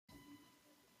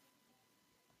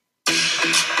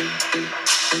Let's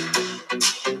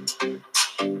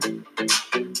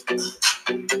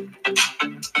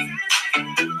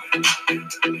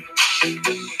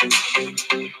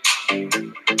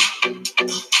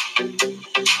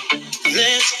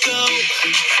go.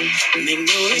 Make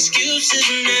no excuses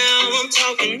now. I'm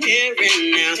talking here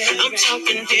and now. I'm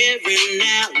talking here and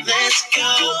now. Let's go.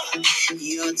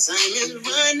 Your time is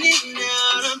running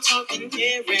out. I'm talking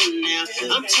here and now.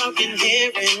 I'm talking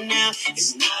here and now.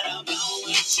 It's not about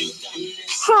what you've done.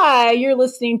 Hi, you're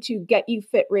listening to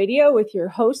Getufit Radio with your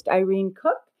host, Irene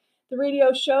Cook, the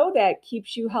radio show that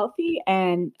keeps you healthy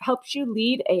and helps you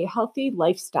lead a healthy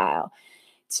lifestyle.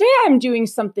 Today, I'm doing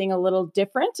something a little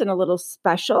different and a little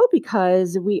special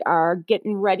because we are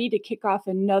getting ready to kick off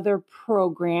another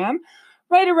program.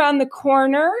 Right around the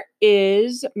corner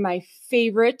is my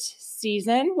favorite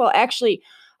season. Well, actually,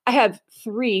 I have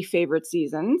 3 favorite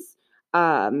seasons,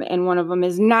 and one of them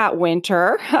is not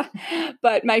winter.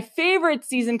 But my favorite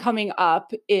season coming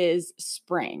up is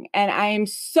spring. And I am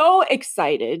so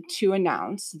excited to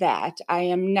announce that I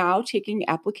am now taking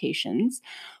applications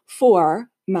for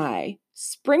my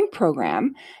spring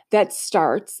program that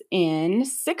starts in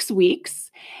 6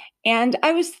 weeks. And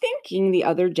I was thinking the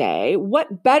other day,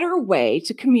 what better way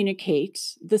to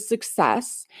communicate the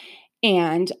success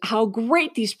and how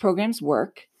great these programs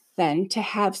work than to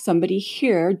have somebody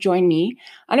here join me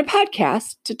on a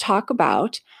podcast to talk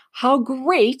about how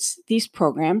great these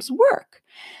programs work.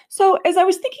 So as I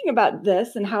was thinking about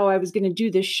this and how I was going to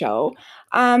do this show,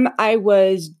 I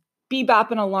was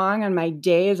bebopping along on my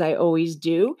day as I always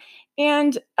do.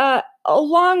 And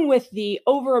along with the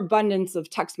overabundance of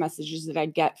text messages that I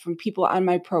get from people on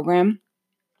my program,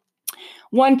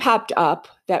 one popped up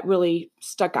that really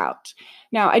stuck out.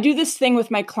 Now, I do this thing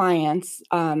with my clients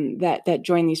that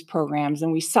join these programs,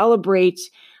 and we celebrate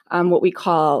what we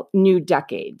call new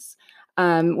decades.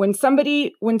 When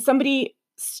somebody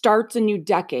starts a new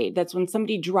decade, that's when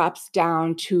somebody drops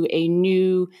down to a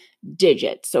new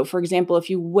digit. So for example, if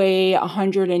you weigh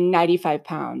 195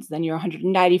 pounds, then you're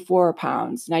 194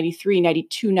 pounds, 93,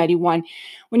 92, 91.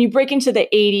 When you break into the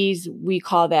 80s, we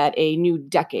call that a new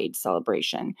decade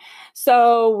celebration.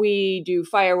 So we do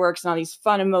fireworks and all these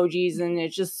fun emojis, and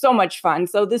it's just so much fun.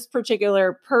 So this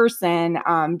particular person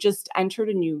just entered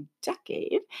a new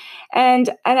decade.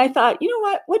 And I thought, you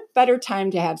know what better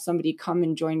time to have somebody come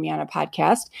and join me on a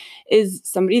podcast is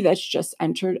somebody that's just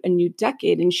entered a new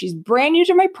decade. And she's brand new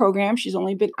to my program. She's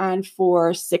only been on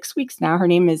for 6 weeks now. Her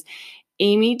name is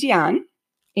Amy Dion.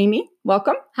 Amy,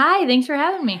 welcome. Hi, thanks for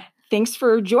having me. Thanks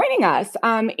for joining us.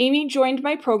 Amy joined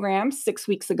my program 6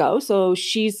 weeks ago, so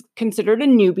she's considered a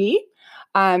newbie.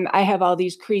 I have all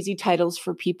these crazy titles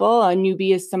for people. A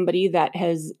newbie is somebody that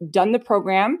has done the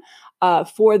program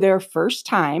for their first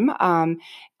time.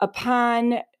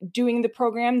 Upon doing the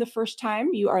program the first time,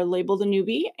 you are labeled a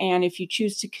newbie. And if you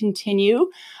choose to continue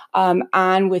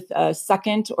on with a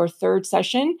second or third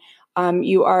session,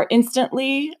 you are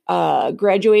instantly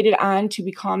graduated on to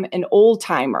become an old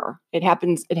timer. It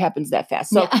happens that fast.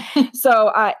 So,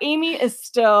 yeah. Amy is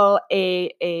still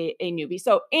a newbie.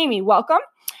 So Amy, welcome.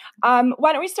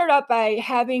 Why don't we start out by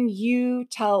having you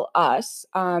tell us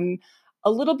a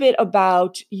little bit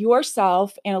about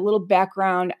yourself and a little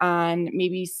background on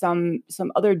maybe some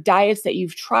other diets that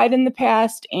you've tried in the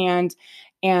past and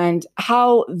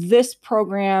how this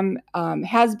program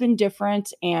has been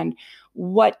different and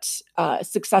what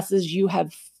successes you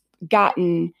have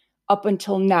gotten up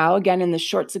until now, again, in the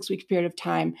short 6 week period of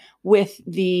time with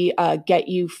the Get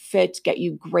You Fit, Get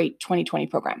You Great 2020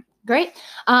 program. Great.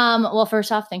 Well,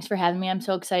 first off, thanks for having me. I'm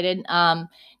so excited.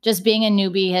 Just being a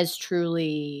newbie has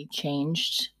truly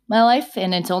changed my life,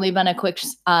 and it's only been a quick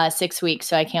 6 weeks,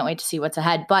 so I can't wait to see what's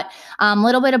ahead. But a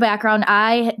little bit of background.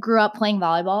 I grew up playing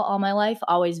volleyball all my life,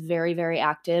 always very, very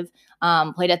active,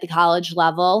 played at the college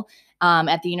level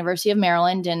at the University of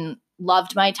Maryland and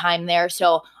loved my time there.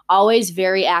 So always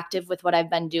very active with what I've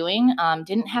been doing.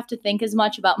 Didn't have to think as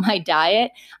much about my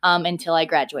diet until I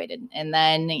graduated. And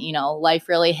then, life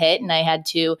really hit and I had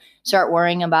to start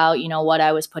worrying about, what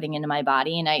I was putting into my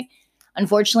body. And I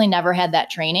unfortunately never had that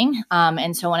training.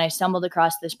 And so when I stumbled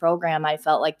across this program, I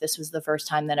felt like this was the first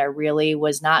time that I really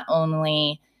was not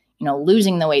only,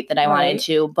 losing the weight that I wanted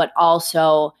to, but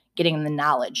also getting the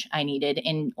knowledge I needed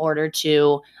in order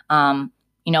to,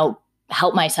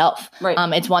 help myself. Right.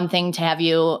 It's one thing to have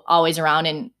you always around,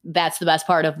 and that's the best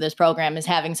part of this program is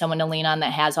having someone to lean on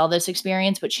that has all this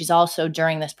experience. But she's also,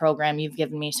 during this program, you've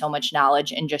given me so much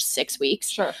knowledge in just 6 weeks.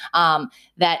 Sure.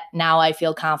 That now I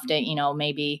feel confident,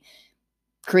 maybe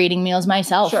creating meals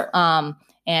myself. Sure.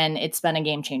 and it's been a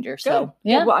game changer. Good. So,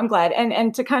 yeah. Good. Well, I'm glad.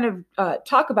 And to kind of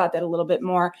talk about that a little bit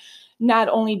more, not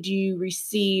only do you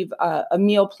receive a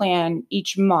meal plan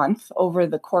each month over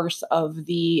the course of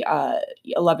the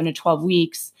 11 to 12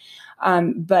 weeks,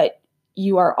 but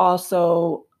you are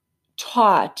also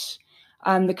taught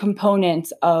the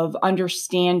components of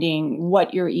understanding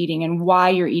what you're eating and why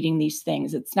you're eating these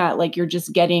things. It's not like you're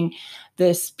just getting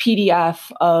this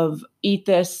PDF of eat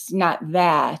this, not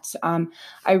that.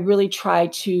 I really try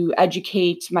to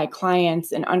educate my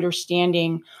clients in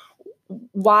understanding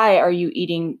why are you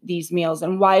eating these meals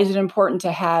and why is it important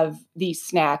to have these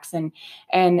snacks, and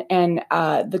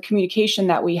the communication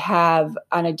that we have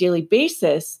on a daily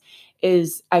basis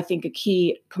is, I think, a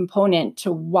key component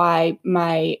to why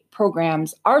my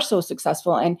programs are so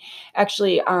successful. And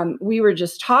actually, we were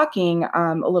just talking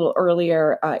a little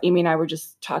earlier, Amy and I were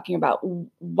just talking about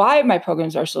why my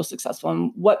programs are so successful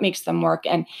and what makes them work.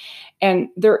 And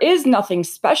there is nothing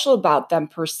special about them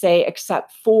per se,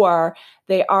 except for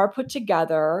they are put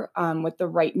together with the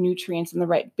right nutrients and the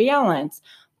right balance.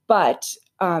 But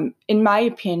in my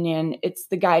opinion, it's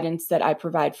the guidance that I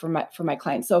provide for my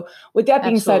clients. So with that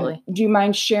being Absolutely. said, do you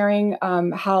mind sharing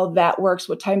how that works?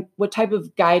 What type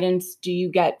of guidance do you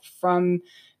get from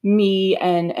me,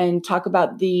 and talk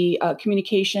about the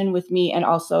communication with me, and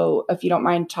also, if you don't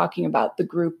mind, talking about the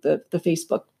group, the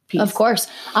Facebook piece. Of course.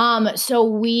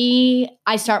 So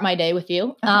I start my day with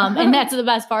you. And that's the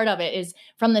best part of it, is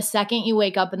from the second you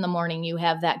wake up in the morning, you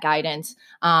have that guidance.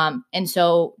 And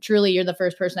so truly you're the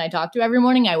first person I talk to every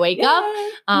morning. I wake up,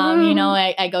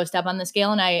 I go step on the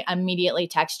scale and I immediately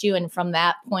text you. And from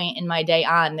that point in my day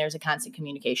on, there's a constant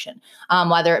communication,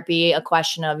 whether it be a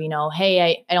question of,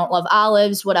 hey, I don't love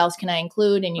olives. What else can I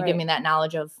include? And you give me that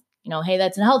knowledge of, hey,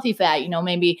 that's a healthy fat,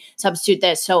 maybe substitute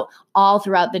this. So all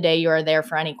throughout the day, you are there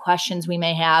for any questions we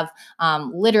may have,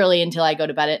 literally until I go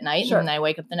to bed at night. Sure. And then I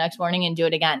wake up the next morning and do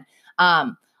it again.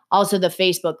 Also, the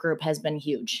Facebook group has been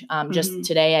huge. Just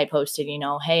today I posted,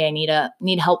 hey, I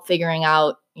need help figuring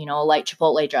out, a light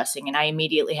Chipotle dressing. And I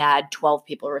immediately had 12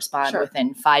 people respond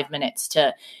within 5 minutes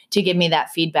to give me that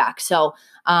feedback. So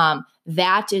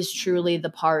that is truly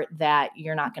the part that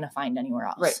you're not going to find anywhere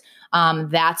else. Right.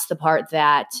 That's the part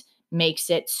that makes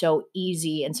it so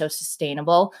easy and so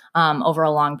sustainable over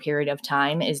a long period of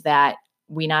time, is that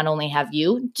we not only have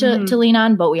you to lean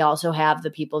on, but we also have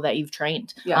the people that you've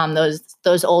trained. Yeah.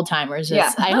 Those old timers.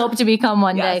 Yeah. I hope to become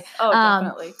one day. Oh,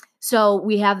 definitely. So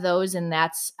we have those, and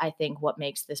that's, I think, what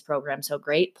makes this program so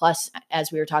great. Plus,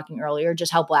 as we were talking earlier,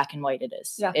 just how black and white it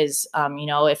is. Yeah.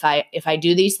 If I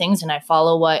do these things and I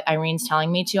follow what Irene's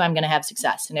telling me to, I'm going to have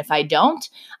success. And if I don't,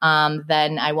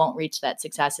 then I won't reach that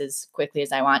success as quickly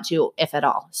as I want to, if at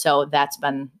all. So that's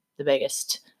been the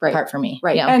biggest part for me.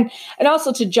 Right. Yeah. And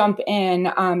also to jump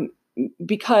in,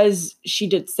 because she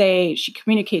did say she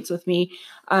communicates with me,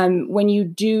 when you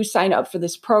do sign up for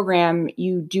this program,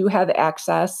 you do have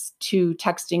access to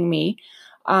texting me,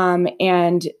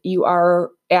 and you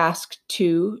are asked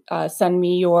to send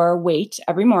me your weight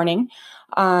every morning,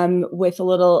 with a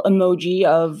little emoji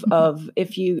of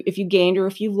if you gained or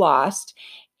if you lost.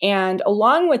 And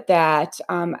along with that,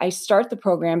 I start the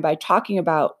program by talking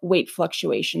about weight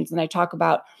fluctuations, and I talk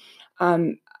about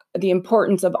the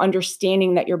importance of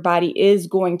understanding that your body is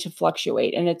going to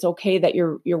fluctuate, and it's okay that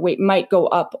your weight might go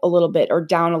up a little bit or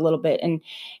down a little bit.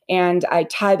 And I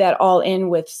tie that all in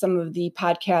with some of the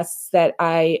podcasts that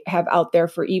I have out there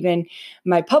for even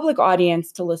my public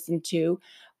audience to listen to.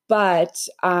 But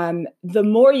the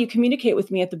more you communicate with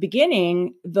me at the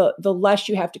beginning, the less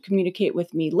you have to communicate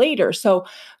with me later. So,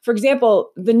 for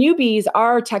example, the newbies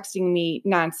are texting me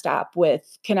nonstop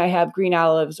with, can I have green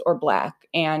olives or black?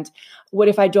 And what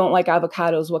if I don't like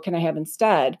avocados? What can I have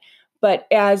instead? But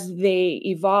as they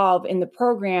evolve in the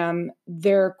program,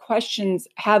 their questions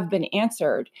have been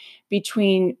answered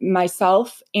between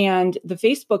myself and the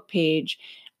Facebook page.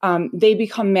 They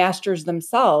become masters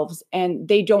themselves, and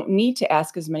they don't need to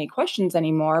ask as many questions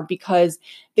anymore because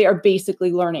they are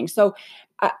basically learning. So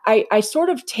I sort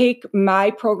of take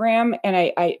my program and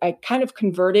I kind of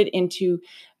convert it into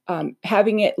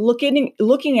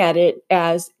looking at it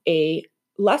as a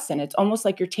lesson. It's almost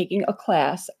like you're taking a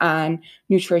class on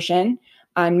nutrition,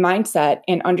 on mindset,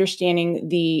 and understanding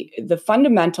the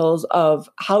fundamentals of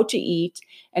how to eat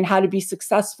and how to be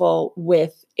successful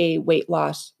with a weight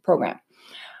loss program.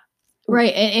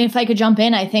 Right. And if I could jump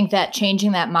in, I think that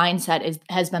changing that mindset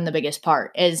has been the biggest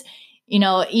part. Is,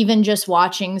 even just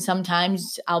watching,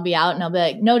 sometimes I'll be out and I'll be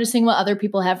like noticing what other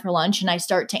people have for lunch, and I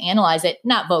start to analyze it,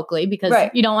 not vocally because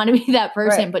you don't want to be that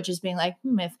person, but just being like,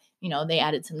 they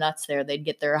added some nuts there, they'd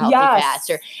get there healthy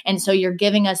faster. And so you're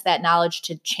giving us that knowledge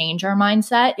to change our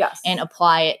mindset and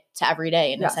apply it to every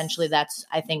day. And essentially that's,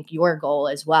 I think, your goal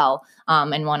as well.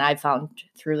 And one I've found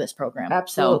through this program.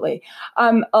 Absolutely.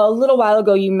 So, a little while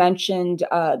ago, you mentioned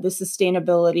the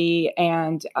sustainability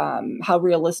and how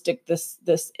realistic this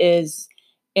is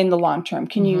in the long term.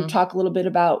 Can you talk a little bit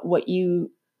about what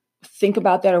you think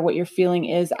about that, or what your feeling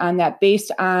is on that,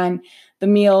 based on the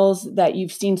meals that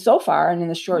you've seen so far and in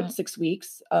the short 6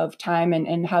 weeks of time,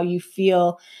 and how you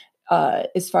feel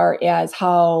as far as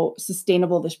how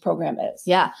sustainable this program is?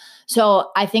 Yeah.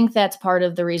 So I think that's part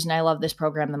of the reason I love this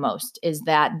program the most, is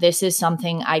that this is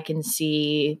something I can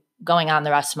see going on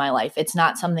the rest of my life. It's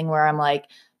not something where I'm like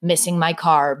missing my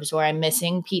carbs, or I'm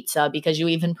missing pizza, because you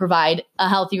even provide a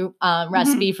healthy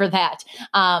recipe for that.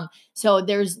 So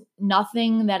there's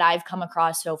nothing that I've come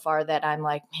across so far that I'm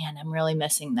like, man, I'm really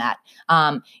missing that.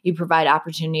 You provide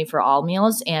opportunity for all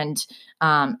meals, and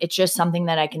it's just something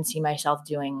that I can see myself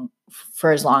doing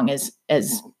for as long as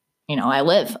I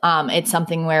live. It's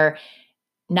something where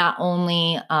not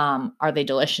only are they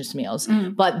delicious meals,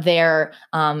 but they're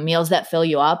meals that fill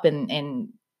you up, and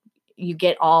you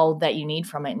get all that you need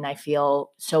from it. And I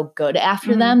feel so good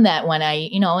after them, that when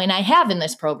and I have in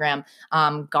this program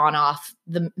gone off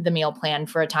the meal plan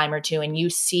for a time or two, and you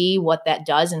see what that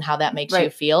does and how that makes you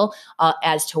feel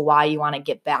as to why you want to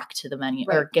get back to the menu,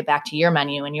 or get back to your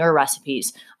menu and your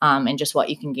recipes, and just what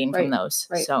you can gain from those.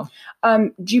 So,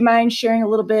 do you mind sharing a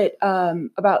little bit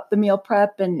about the meal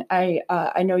prep? And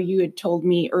I know you had told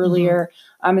me earlier,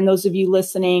 and those of you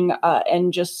listening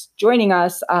and just joining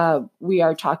us, we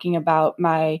are talking about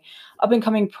my up and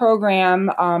coming program.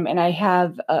 And I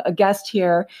have a guest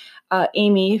here,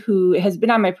 Amy, who has been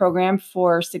on my program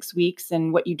for 6 weeks.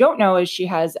 And what you don't know is she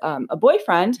has a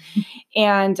boyfriend,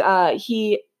 and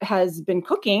he has been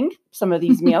cooking some of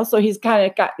these meals. So he's kind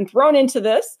of gotten thrown into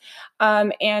this.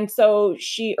 And so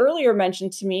she earlier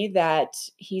mentioned to me that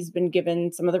he's been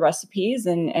given some of the recipes,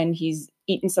 and he's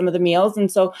eaten some of the meals.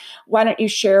 And so why don't you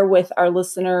share with our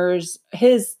listeners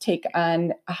his take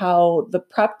on how the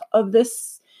prep of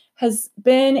this has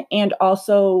been, and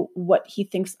also what he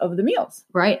thinks of the meals.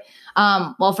 Right.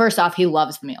 Well, first off, he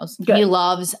loves the meals. Good. He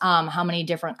loves how many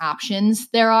different options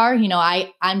there are.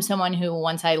 I'm someone who,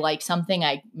 once I like something,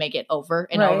 I make it over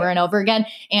and over and over again.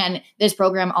 And this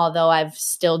program, although I've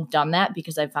still done that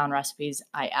because I've found recipes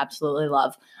I absolutely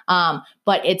love,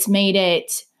 but it's made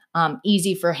it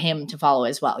easy for him to follow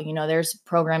as well. There's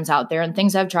programs out there and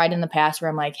things I've tried in the past where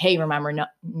I'm like, hey, remember, no,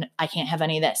 I can't have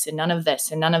any of this and none of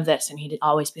this and none of this. And he'd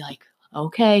always be like,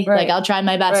 okay, like I'll try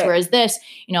my best. Whereas this,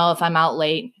 if I'm out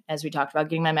late, as we talked about,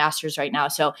 getting my master's right now.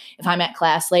 So if I'm at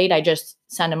class late, I just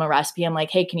send him a recipe. I'm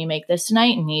like, hey, can you make this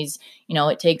tonight? And he's,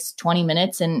 it takes 20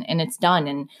 minutes and it's done.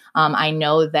 And I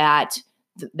know that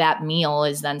that meal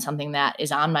is then something that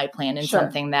is on my plan, and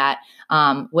something that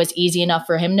was easy enough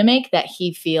for him to make, that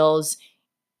he feels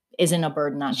isn't a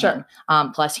burden on him.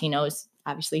 Plus he knows,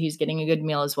 obviously, he's getting a good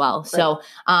meal as well. So,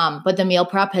 but the meal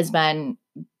prep has been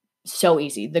so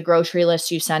easy. The grocery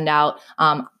list you send out,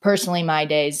 personally, my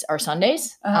days are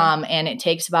Sundays, and it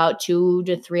takes about 2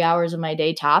 to 3 hours of my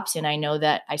day tops. And I know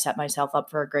that I set myself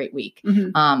up for a great week.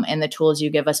 And the tools you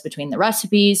give us between the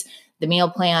recipes, the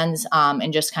meal plans,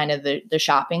 and just kind of the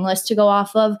shopping list to go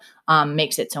off of,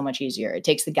 makes it so much easier. It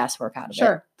takes the guesswork out of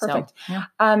it. Perfect.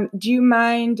 So, do you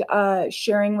mind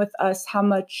sharing with us how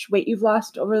much weight you've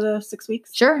lost over the 6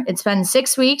 weeks? Sure. It's been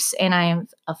 6 weeks, and I am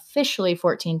officially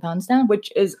 14 pounds down,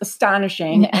 which is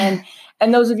astonishing. And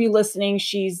those of you listening,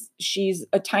 she's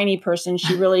a tiny person.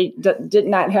 She really did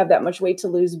not have that much weight to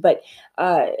lose, but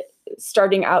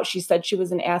starting out, she said she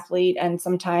was an athlete. And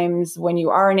sometimes when you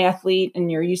are an athlete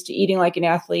and you're used to eating like an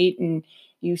athlete and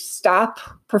you stop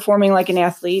performing like an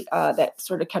athlete, that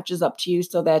sort of catches up to you.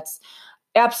 So that's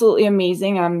absolutely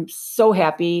amazing. I'm so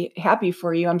happy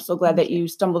for you. I'm so glad that you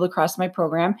stumbled across my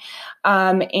program.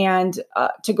 And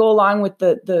to go along with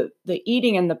the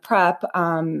eating and the prep,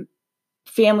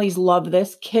 families love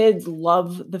this. Kids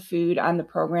love the food on the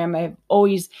program. I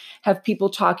always have people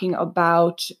talking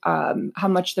about how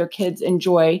much their kids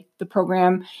enjoy the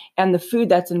program and the food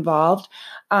that's involved.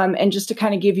 And just to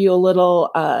kind of give you a little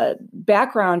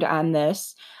background on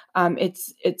this,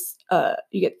 it's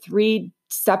you get 3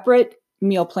 separate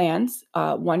meal plans,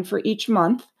 one for each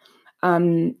month,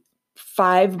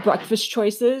 5 breakfast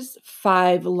choices,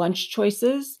 5 lunch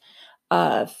choices,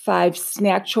 5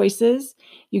 snack choices.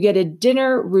 You get a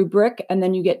dinner rubric, and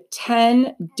then you get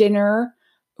 10 dinner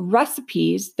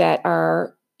recipes that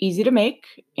are easy to make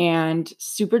and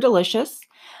super delicious.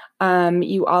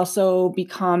 You also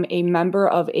become a member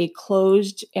of a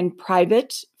closed and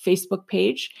private Facebook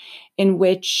page in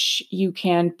which you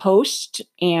can post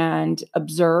and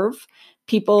observe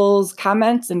people's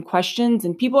comments and questions.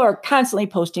 And people are constantly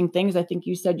posting things. I think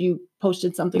you said you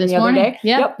posted something This the other morning. day.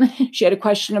 Yep. She had a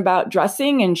question about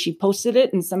dressing and she posted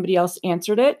it and somebody else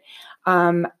answered it.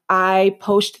 I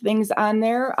post things on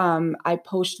there. I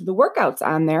post the workouts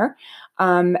on there.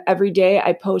 Every day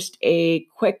I post a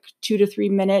quick 2 to 3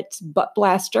 minute butt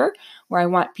blaster where I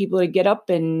want people to get up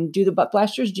and do the butt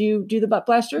blasters. Do you do the butt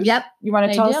blasters? Yep. You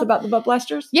want to tell us about the butt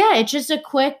blasters? Yeah, it's just a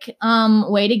quick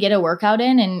way to get a workout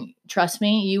in, and trust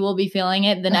me, you will be feeling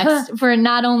it the next for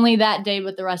not only that day,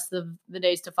 but the rest of the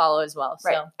days to follow as well.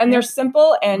 Right. So, and they're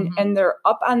simple and they're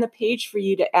up on the page for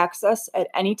you to access at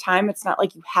any time. It's not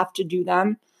like you have to do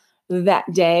them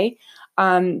that day.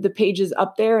 The page is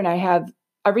up there and I have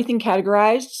everything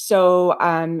categorized. So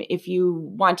if you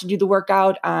want to do the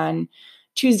workout on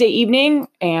Tuesday evening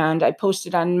and I post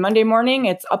it on Monday morning,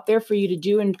 it's up there for you to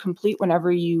do and complete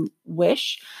whenever you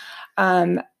wish.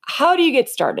 How do you get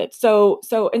started? So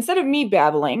instead of me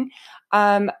babbling,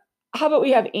 how about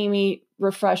we have Amy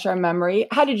refresh our memory?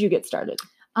 How did you get started?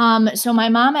 So my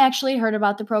mom actually heard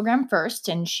about the program first,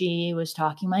 and she was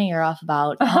talking my ear off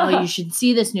about, oh, you should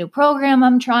see this new program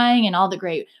I'm trying and all the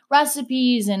great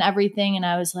recipes and everything. And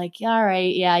I was like, yeah, all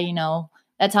right. Yeah,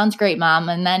 that sounds great, Mom.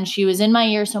 And then she was in my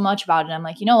ear so much about it. I'm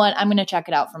like, you know what? I'm going to check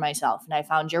it out for myself. And I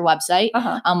found your website,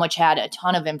 which had a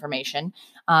ton of information.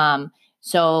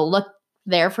 So look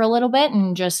there for a little bit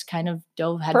and just kind of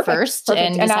dove head first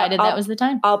and decided that was the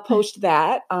time. I'll post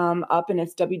that up, and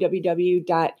it's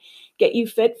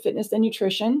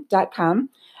www.getufitfitnessandnutrition.com.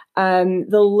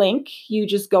 The link, you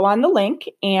just go on the link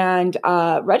and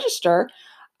register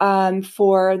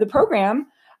for the program.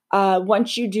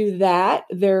 Once you do that,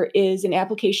 there is an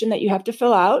application that you have to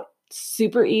fill out.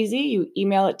 Super easy. You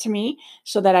email it to me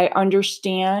so that I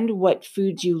understand what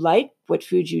foods you like, what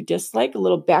foods you dislike, a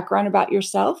little background about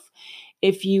yourself.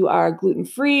 If you are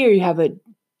gluten-free or you have an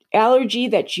allergy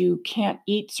that you can't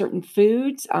eat certain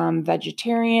foods,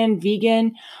 vegetarian,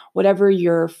 vegan, whatever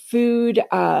your food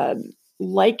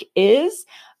like is,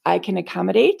 I can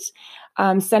accommodate.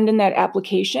 Send in that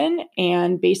application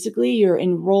and basically you're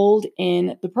enrolled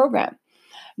in the program.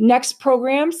 Next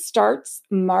program starts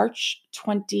March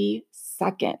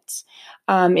 22nd.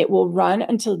 It will run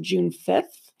until June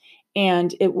 5th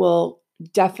and it will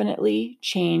definitely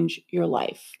change your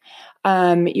life.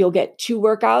 You'll get 2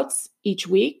 workouts each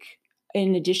week.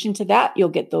 In addition to that, you'll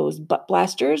get those butt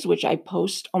blasters, which I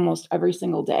post almost every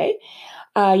single day.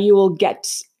 You will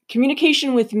get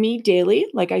communication with me daily,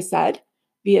 like I said,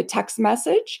 via text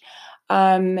message.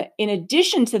 In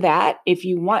addition to that, if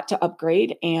you want to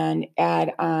upgrade and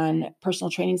add on personal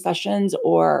training sessions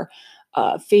or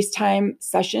FaceTime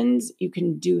sessions, you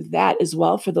can do that as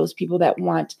well for those people that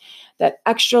want that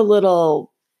extra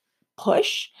little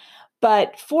push.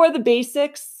 But for the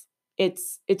basics,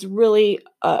 it's really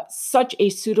such a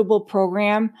suitable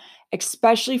program,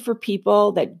 especially for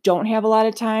people that don't have a lot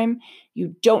of time.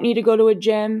 You don't need to go to a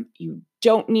gym. You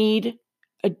don't need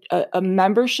a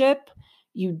membership.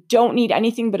 You don't need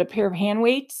anything but a pair of hand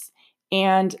weights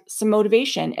and some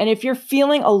motivation. And if you're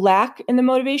feeling a lack in the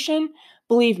motivation,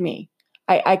 believe me,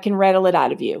 I can rattle it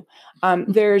out of you.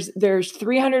 There's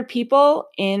 300 people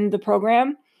in the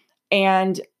program.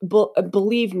 And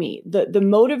believe me, the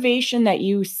motivation that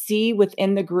you see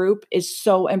within the group is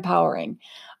so empowering.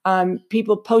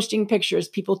 People posting pictures,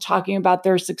 people talking about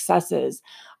their successes.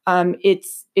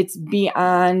 It's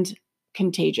beyond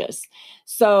contagious.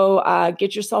 So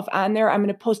get yourself on there. I'm going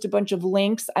to post a bunch of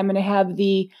links. I'm going to have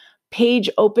the page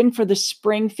open for the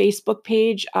spring Facebook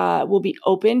page will be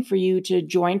open for you to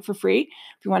join for free.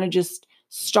 If you want to just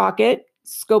stalk it,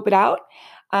 scope it out.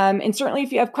 And certainly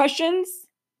if you have questions,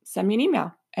 send me an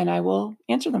email and I will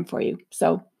answer them for you.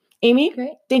 So Amy,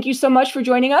 Great. Thank you so much for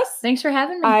joining us. Thanks for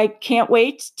having me. I can't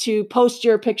wait to post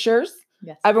your pictures.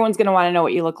 Yes. Everyone's going to want to know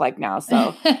what you look like now.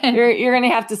 So you're going to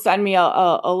have to send me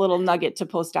a little nugget to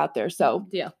post out there. So,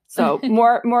 so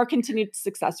more continued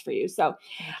success for you. So,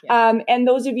 and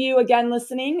those of you again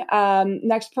listening,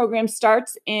 next program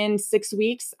starts in 6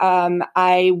 weeks.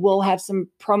 I will have some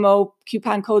promo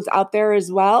coupon codes out there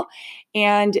as well.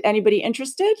 And anybody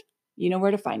interested, you know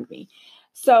where to find me.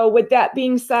 So with that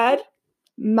being said,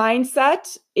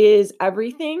 mindset is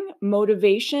everything.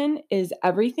 Motivation is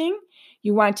everything.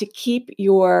 You want to keep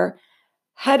your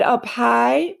head up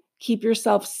high, keep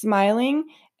yourself smiling,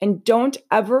 and don't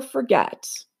ever forget,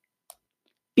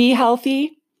 be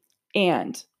healthy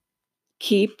and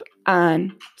keep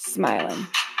on smiling.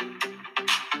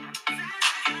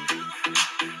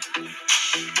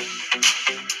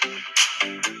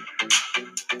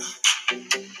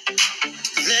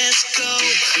 let's go.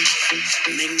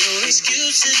 Make no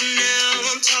excuses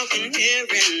now. I'm talking here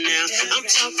and now. I'm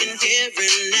talking here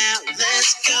and now.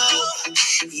 Let's go.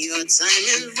 Your time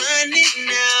is running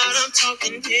out. I'm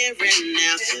talking here and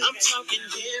now. I'm talking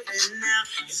here and now.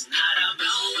 It's not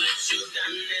about what you've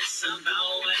done. It's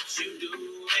about what you do.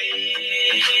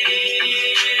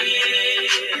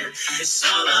 It's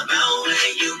all about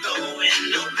where you